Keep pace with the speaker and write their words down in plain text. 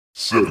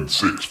7,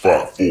 6,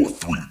 5, 4,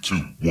 3, 2,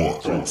 1. You'll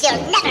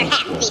never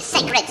have the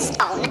sacred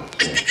stone.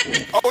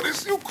 Oh,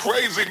 this you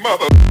crazy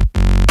mother.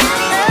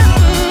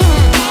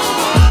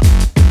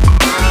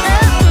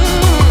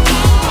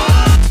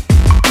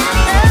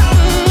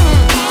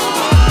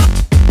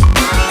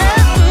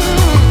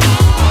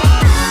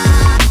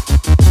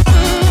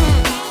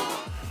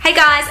 Hey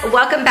guys,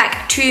 welcome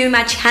back to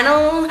my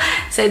channel.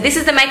 So this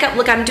is the makeup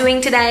look I'm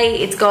doing today.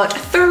 It's got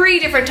 3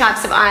 different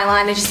types of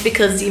eyeliner just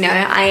because, you know,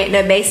 I ain't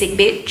no basic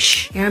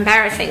bitch. You're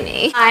embarrassing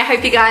me. I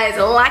hope you guys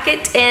like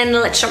it and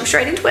let's jump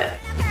straight into it.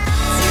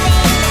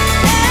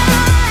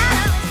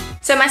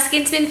 So my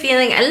skin's been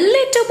feeling a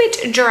little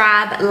bit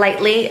drab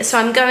lately, so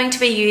I'm going to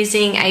be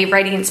using a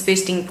Radiance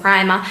boosting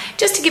primer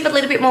just to give a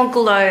little bit more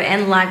glow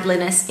and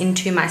liveliness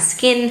into my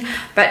skin.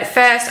 But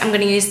first I'm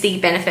going to use the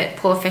Benefit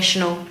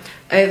Porefessional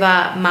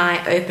over my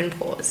open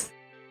pores.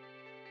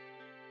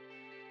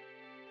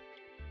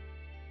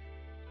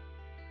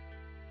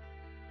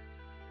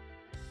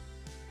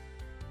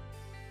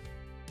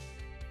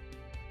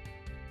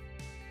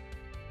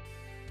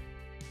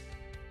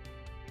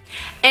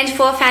 And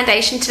for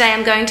foundation today,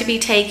 I'm going to be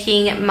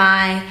taking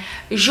my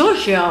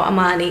Giorgio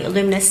Armani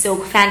Luminous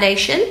Silk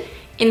Foundation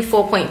in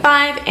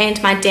 4.5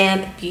 and my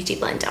damp beauty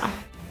blender.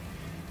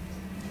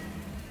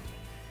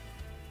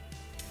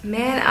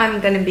 Man, I'm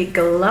going to be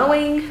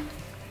glowing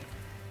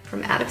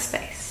from out of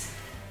space.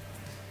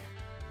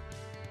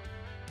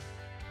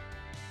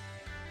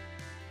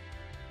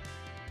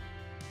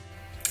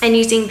 And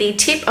using the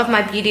tip of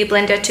my beauty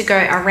blender to go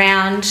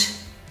around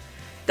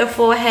the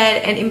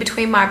forehead and in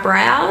between my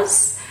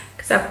brows,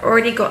 because I've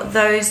already got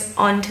those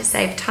on to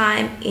save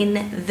time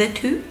in the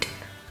toot.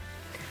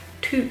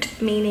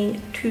 Toot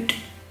meaning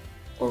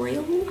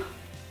tutorial.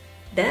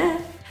 Duh.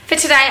 For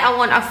today, I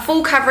want a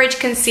full coverage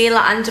concealer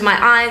under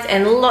my eyes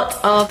and lots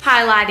of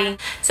highlighting.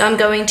 So I'm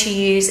going to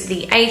use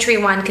the Age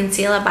Rewind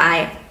Concealer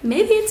by,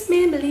 maybe it's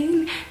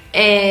Maybelline,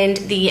 and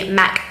the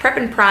MAC Prep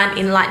and Prime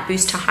in Light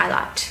Boost to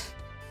highlight.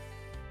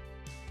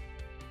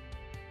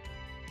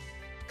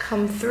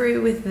 Come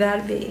through with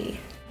that V.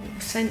 Oh,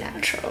 so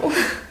natural.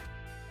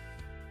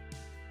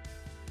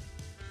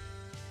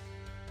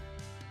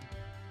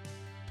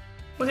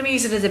 We're going to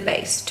use it as a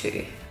base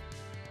too.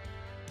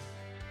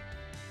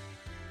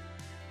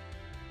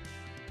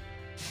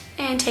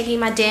 And taking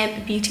my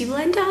damp beauty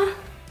blender.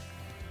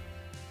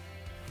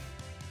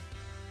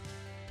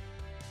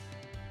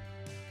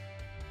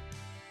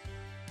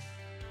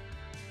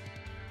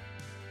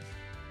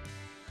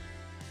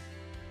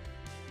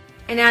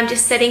 And now I'm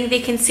just setting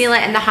the concealer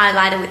and the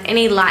highlighter with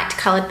any light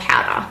colored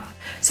powder.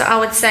 So I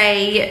would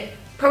say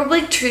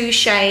probably 2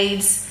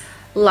 shades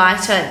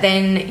lighter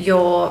than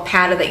your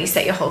powder that you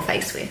set your whole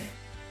face with.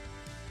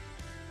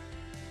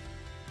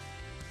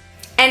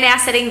 And now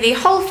setting the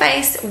whole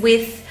face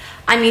with,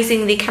 I'm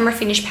using the Camera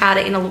Finish powder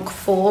in a look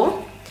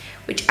 4,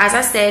 which as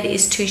I said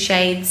is 2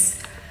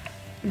 shades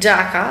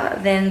darker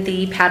than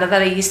the powder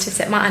that I used to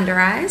set my under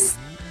eyes.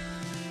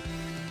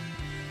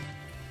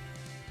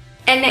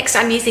 And next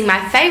I'm using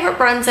my favorite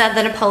bronzer,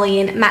 the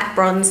Napoleon Matte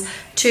Bronze,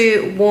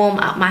 to warm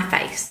up my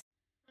face.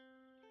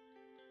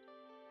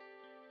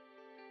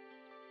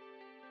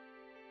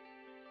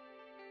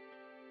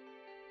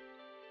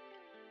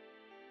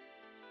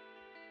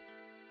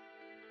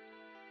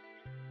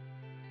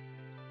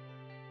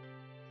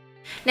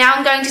 Now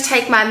I'm going to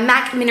take my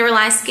MAC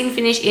Mineralized Skin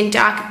Finish in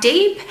Dark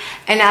Deep,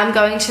 and I'm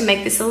going to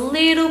make this a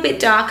little bit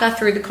darker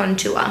through the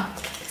contour.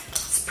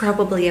 It's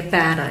probably a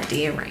bad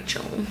idea,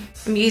 Rachel.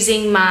 I'm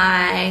using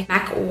my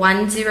MAC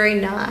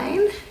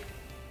 109.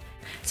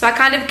 So I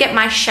kind of get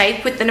my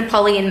shape with the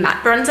Napoleon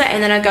Matte Bronzer,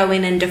 and then I go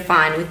in and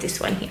define with this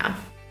one here.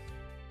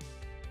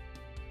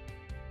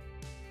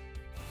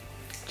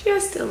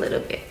 Just a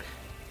little bit.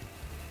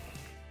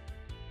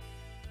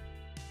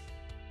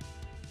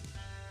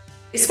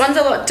 This one's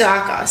a lot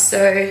darker,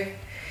 so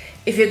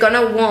if you're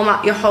gonna warm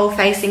up your whole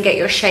face and get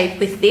your shape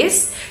with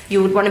this,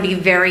 you would want to be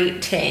very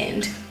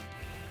tanned,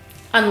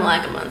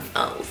 unlike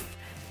myself.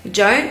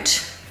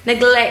 Don't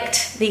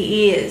neglect the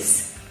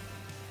ears.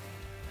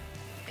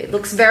 It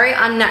looks very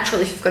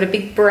unnatural if you've got a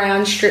big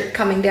brown strip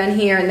coming down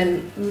here and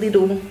then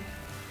little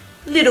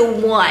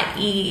white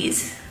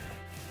ears.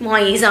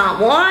 My ears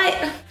aren't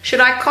white. Should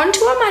I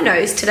contour my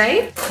nose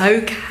today?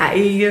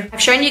 Okay.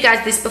 I've shown you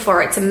guys this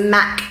before. It's a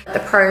MAC, the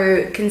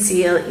Pro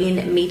Conceal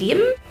in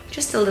Medium.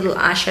 Just a little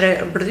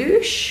eyeshadow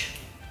brush.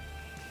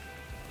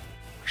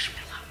 Wish me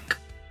luck.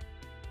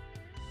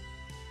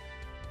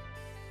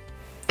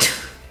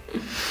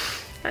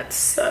 That's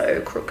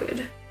so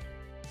crooked.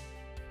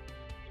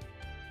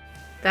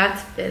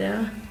 That's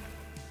better.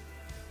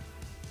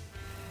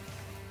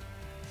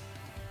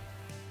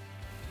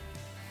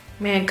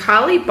 Man,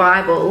 Carly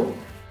Bible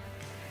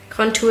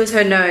contours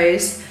her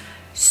nose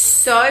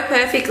so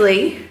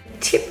perfectly. The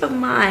tip of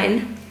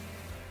mine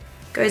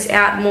goes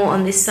out more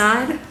on this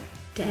side.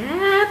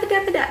 Dabba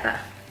dabba dabba.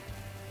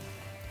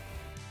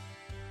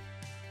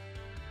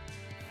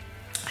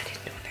 I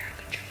didn't do a very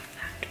good job of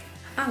that.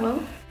 Oh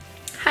well.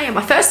 Hi, I'm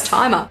my first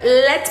timer.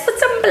 Let's put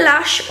some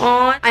blush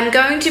on. I'm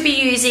going to be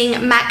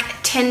using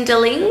MAC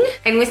Tenderling.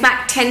 And with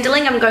MAC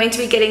Tenderling, I'm going to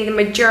be getting the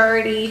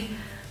majority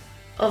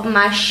of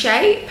my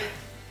shape.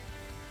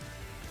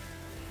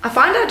 I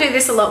find I do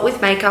this a lot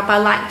with makeup. I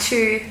like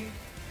to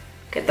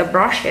get the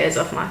brush hairs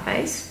off my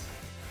face.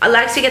 I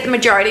like to get the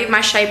majority of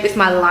my shape with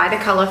my lighter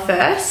color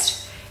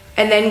first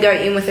and then go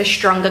in with a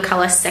stronger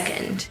color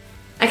second.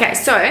 Okay,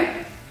 so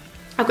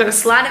I've got a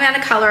slight amount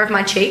of color of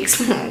my cheeks,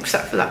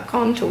 except for that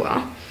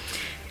contour.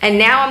 And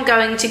now I'm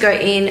going to go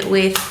in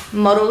with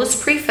Models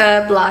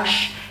Prefer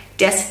Blush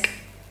Desk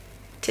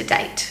to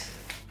Date.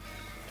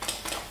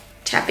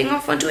 Tapping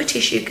off onto a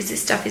tissue because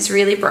this stuff is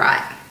really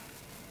bright.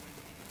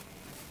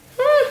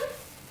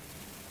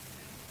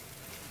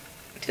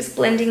 Just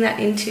blending that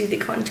into the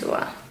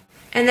contour.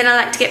 And then I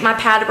like to get my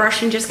powder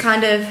brush and just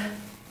kind of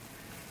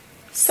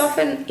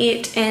soften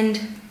it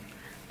and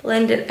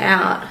blend it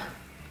out.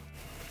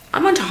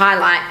 I'm on to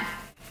highlight.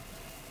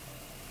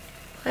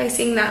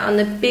 Placing that on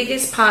the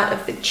biggest part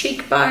of the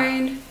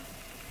cheekbone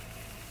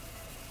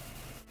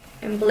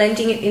and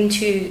blending it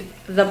into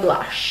the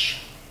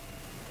blush.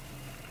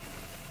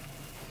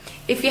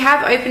 If you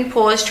have open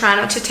pores, try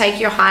not to take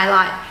your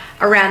highlight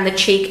around the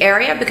cheek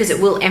area because it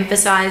will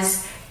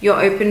emphasize your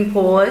open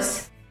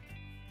pores.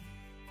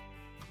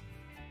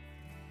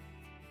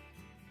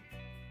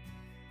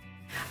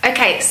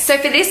 Okay, so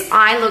for this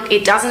eye look,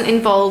 it doesn't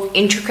involve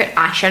intricate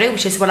eyeshadow,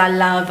 which is what I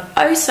love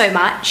oh so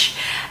much.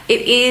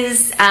 It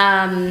is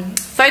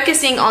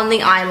focusing on the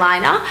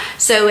eyeliner,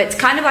 so it's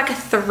kind of like a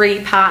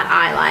 3-part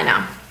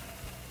eyeliner.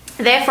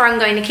 Therefore, I'm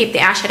going to keep the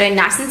eyeshadow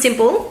nice and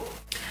simple.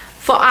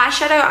 For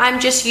eyeshadow, I'm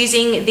just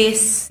using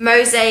this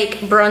Mosaic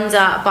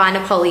bronzer by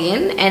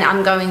Napoleon, and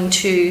I'm going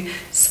to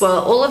swirl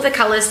all of the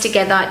colors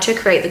together to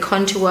create the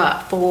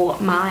contour for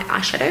my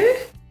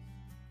eyeshadow.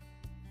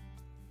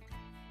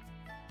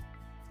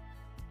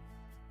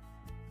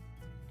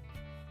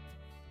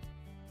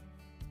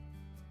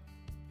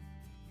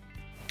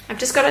 I've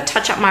just got to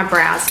touch up my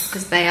brows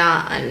because they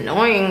are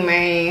annoying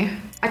me.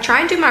 I try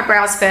and do my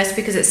brows first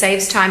because it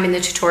saves time in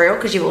the tutorial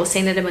because you've all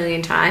seen it a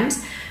million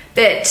times,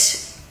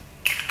 but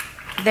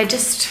they're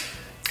just,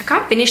 I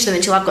can't finish them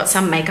until I've got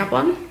some makeup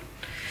on.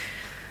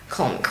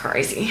 Call me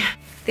crazy.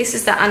 This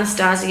is the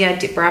Anastasia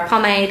Dip Brow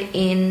Pomade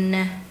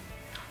in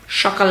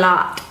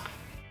Chocolat.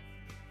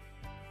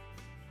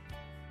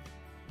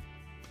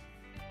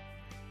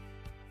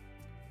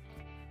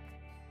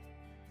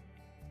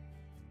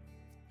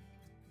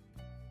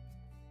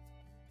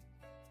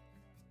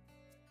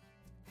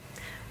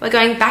 We're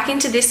going back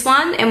into this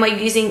one and we're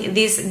using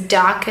this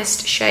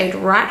darkest shade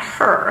right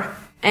here.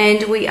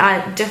 And we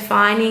are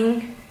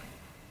defining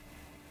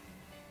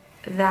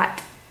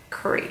that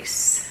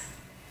crease.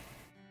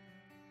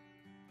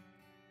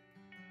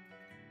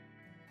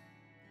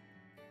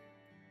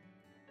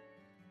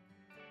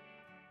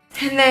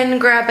 And then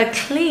grab a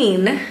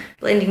clean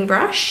blending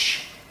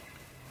brush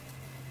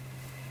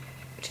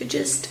to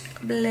just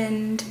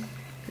blend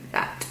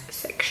that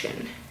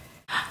section.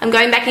 I'm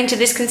going back into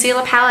this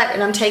concealer palette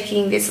and I'm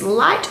taking this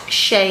light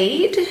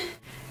shade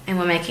and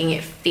we're making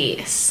it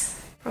fierce.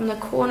 From the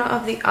corner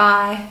of the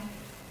eye,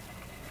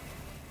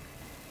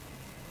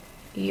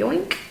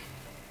 yoink.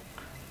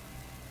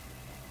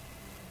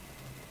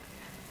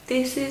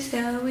 This is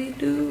how we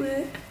do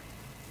it.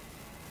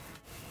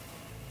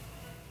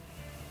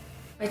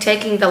 We're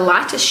taking the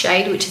lightest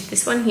shade, which is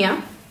this one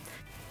here,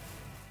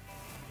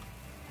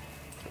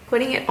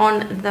 putting it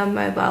on the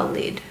mobile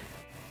lid.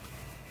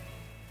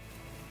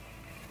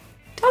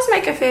 Does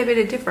make a fair bit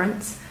of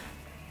difference.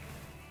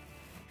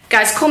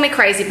 Guys, call me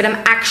crazy, but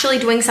I'm actually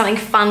doing something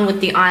fun with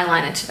the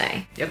eyeliner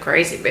today. You're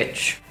crazy,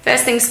 bitch.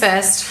 First things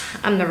first,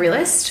 I'm the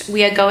realist.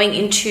 We are going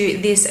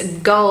into this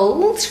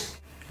gold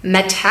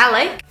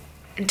metallic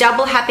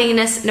Double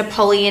Happiness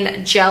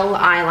Napoleon gel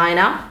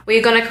eyeliner.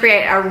 We're gonna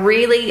create a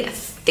really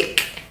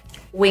thick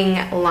wing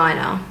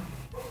liner.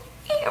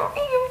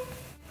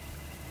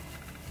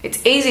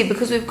 It's easy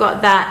because we've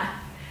got that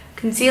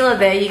concealer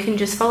there, you can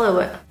just follow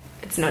it.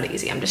 It's not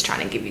easy, I'm just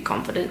trying to give you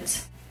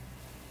confidence.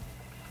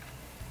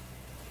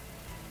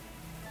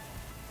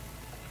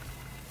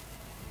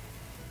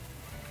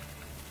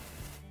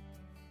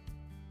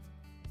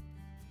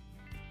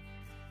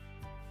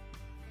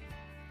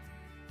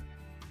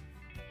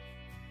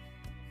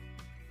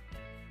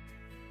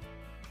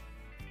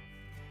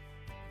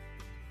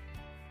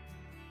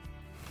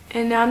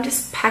 And now I'm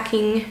just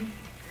packing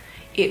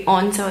it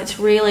on so it's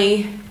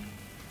really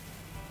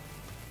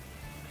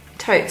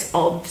totes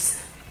obs.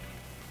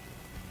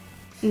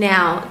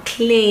 Now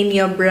clean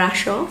your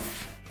brush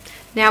off.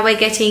 Now we're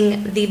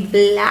getting the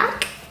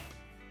black.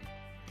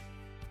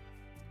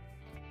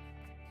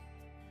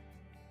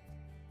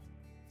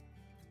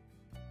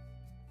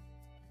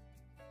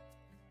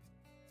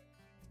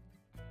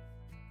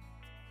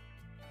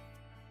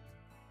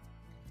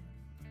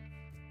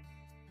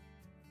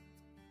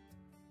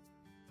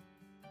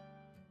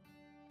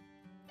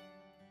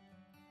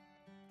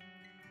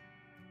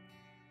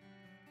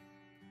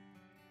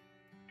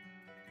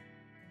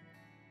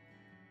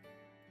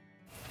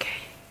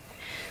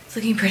 It's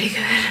looking pretty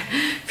good.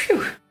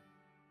 Phew.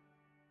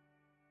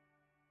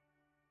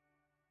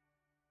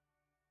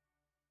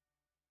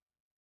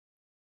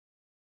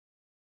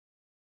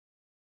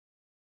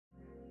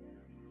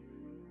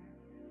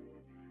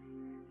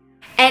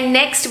 And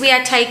next we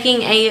are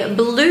taking a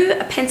blue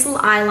pencil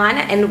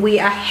eyeliner and we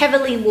are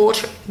heavily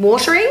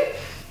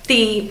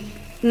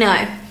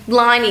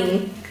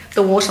lining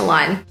the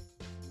waterline.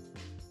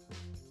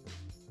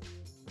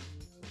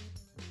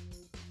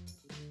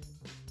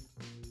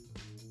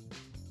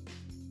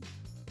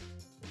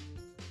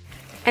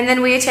 And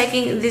then we are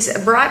taking this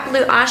bright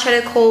blue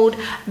eyeshadow called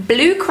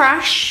Blue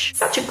Crush.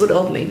 Such a good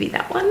old movie,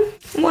 that one.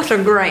 What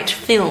a great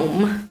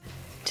film.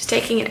 Just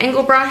taking an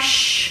angle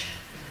brush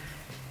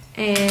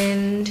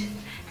and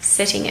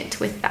setting it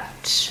with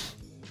that.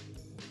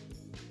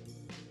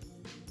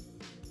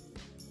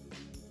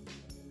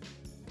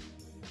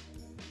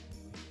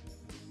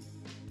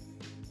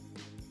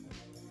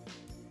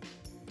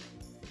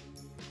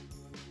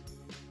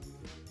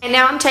 And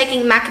now I'm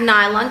taking MAC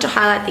Nylon to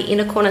highlight the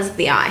inner corners of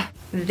the eye.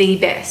 The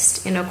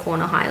best inner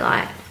corner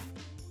highlight.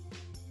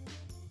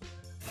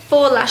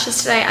 For lashes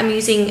today, I'm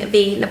using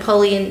the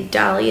Napoleon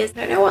Dahlia. I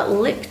don't know what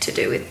lip to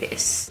do with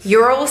this.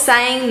 You're all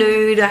saying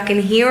nude, I can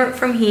hear it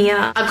from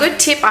here. A good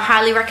tip I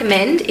highly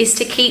recommend is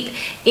to keep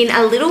in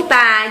a little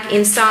bag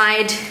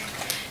inside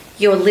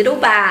your little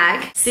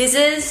bag,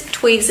 scissors,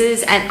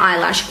 tweezers, and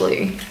eyelash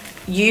glue.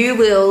 You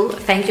will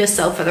thank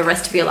yourself for the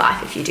rest of your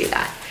life if you do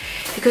that,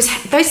 because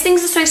those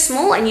things are so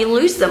small and you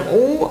lose them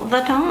all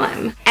the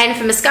time. And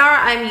for mascara,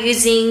 I'm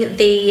using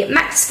the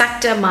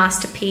MAXFACTOR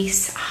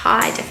Masterpiece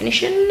High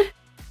Definition.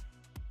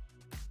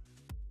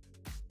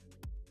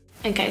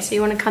 Okay, so you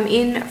want to come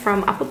in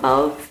from up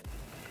above.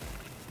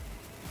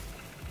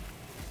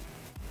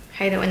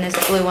 Hate it when there's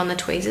glue on the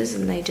tweezers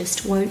and they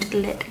just won't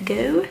let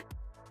go.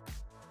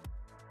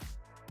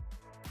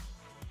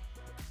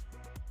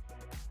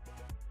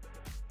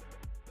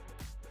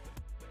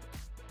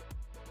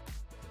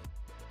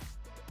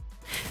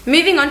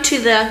 Moving on to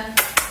the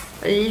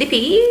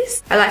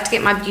lippies. I like to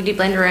get my beauty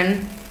blender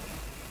and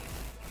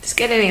just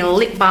get any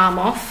lip balm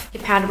off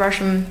your powder brush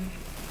and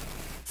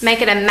make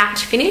it a matte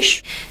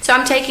finish. So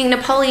I'm taking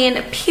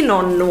Napoleon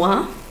Pinot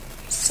Noir.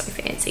 So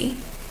fancy.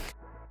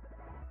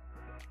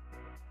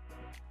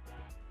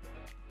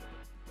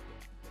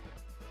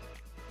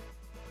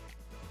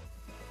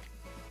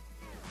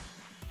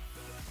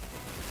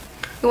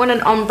 We want an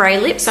ombre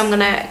lip, so I'm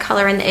gonna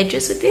color in the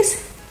edges with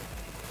this.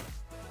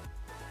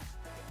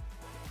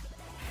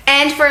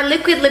 And for a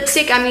liquid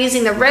lipstick, I'm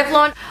using the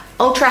Revlon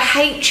Ultra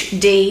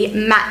HD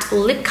Matte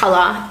Lip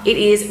Color. It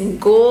is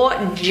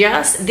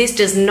gorgeous. This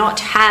does not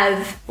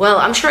have, well,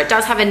 I'm sure it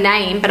does have a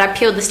name, but I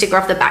peeled the sticker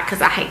off the back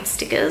because I hate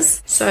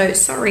stickers. So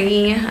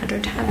sorry, I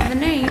don't have the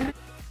name.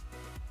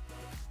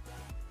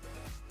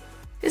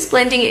 Just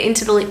blending it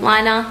into the lip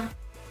liner.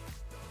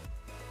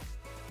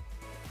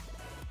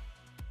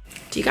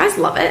 Do you guys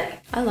love it?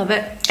 I love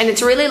it. And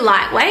it's really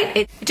lightweight.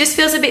 It just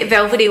feels a bit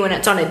velvety when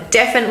it's on. It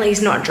definitely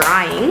is not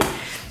drying.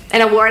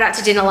 And I wore it out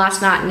to dinner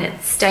last night and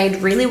it stayed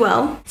really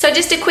well. So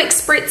just a quick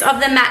spritz of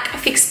the MAC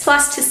Fix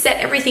Plus to set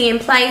everything in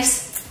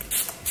place.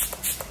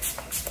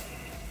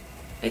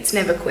 It's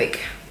never quick,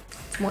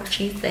 from what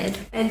she said.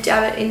 And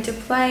dab it into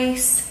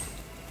place.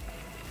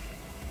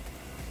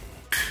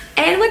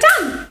 And we're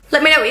done.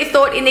 Let me know what you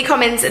thought in the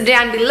comments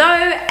down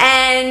below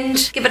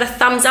and give it a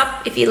thumbs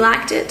up if you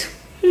liked it.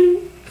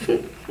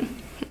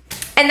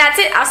 And that's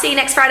it. I'll see you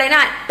next Friday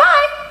night.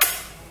 Bye.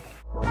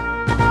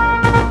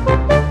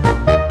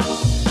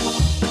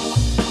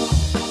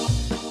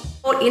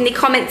 In the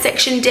comment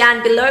section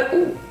down below.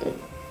 Ooh.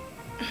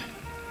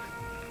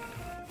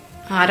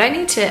 I don't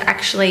need to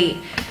actually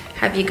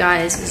have you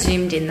guys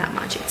zoomed in that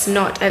much. It's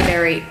not a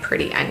very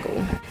pretty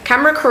angle.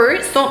 Camera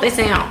crew, sort this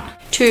out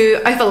to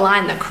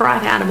overline the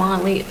crap out of my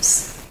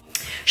lips.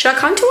 Should I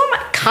contour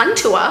my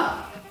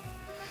contour?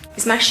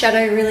 Is my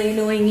shadow really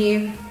annoying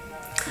you?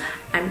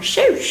 I'm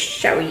so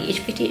sorry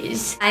if it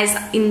is.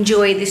 Guys,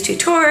 enjoy this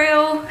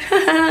tutorial.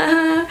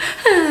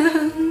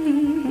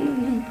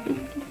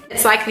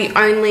 It's like the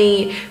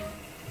only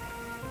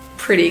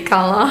pretty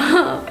color.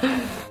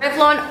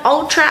 Revlon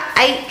Ultra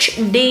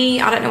HD.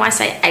 I don't know why I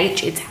say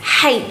H, it's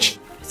H.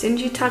 As soon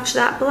as you touch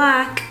that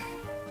black,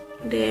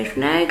 there's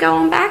no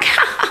going back.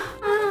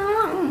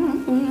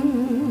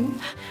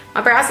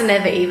 My brows are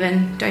never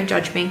even, don't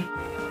judge me.